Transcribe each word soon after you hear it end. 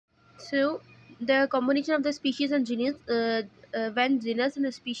So the combination of the species and genus, when genus and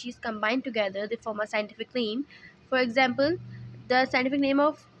the species combine together, they form a scientific name. For example, the scientific name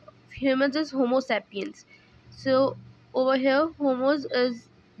of humans is Homo sapiens. So over here, Homos is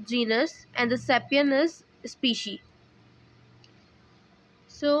genus and the sapien is species.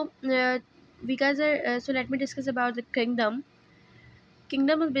 So we guys are so let me discuss about the kingdom.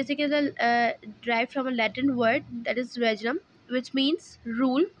 Kingdom is basically derived from a Latin word that is regnum, which means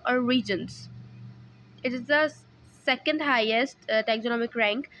rule or regions. It is the second highest taxonomic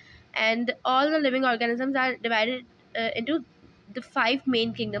rank, and all the living organisms are divided into the five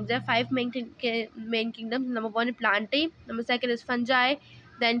main kingdoms. There are five main kingdoms. Number one is Plantae, number second is Fungi,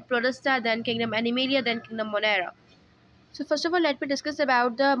 then Protista, then Kingdom Animalia, then Kingdom Monera. So first of all, let me discuss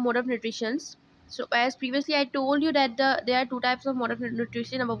about the mode of nutrition. So as previously I told you that there are two types of mode of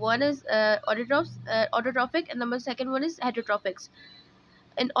nutrition. Number one is autotrophic, and number second one is heterotrophics.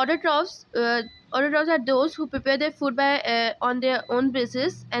 And autotrophs are those who prepare their food by on their own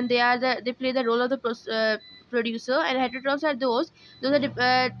basis, and they play the role of the producer. And heterotrophs are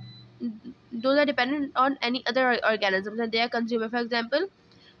those are dependent on any other organisms, and they are consumer. For example,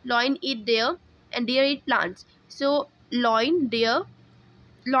 loin eat deer, and deer eat plants. So loin and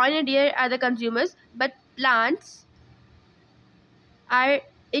deer are the consumers, but plants are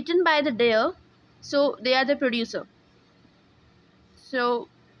eaten by the deer, so they are the producer. So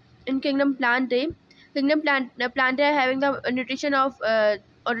in Plantae are having the nutrition of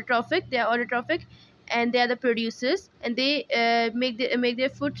autotrophic. They are autotrophic, and they are the producers, and they make their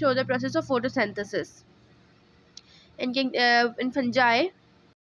food through the process of photosynthesis. In fungi,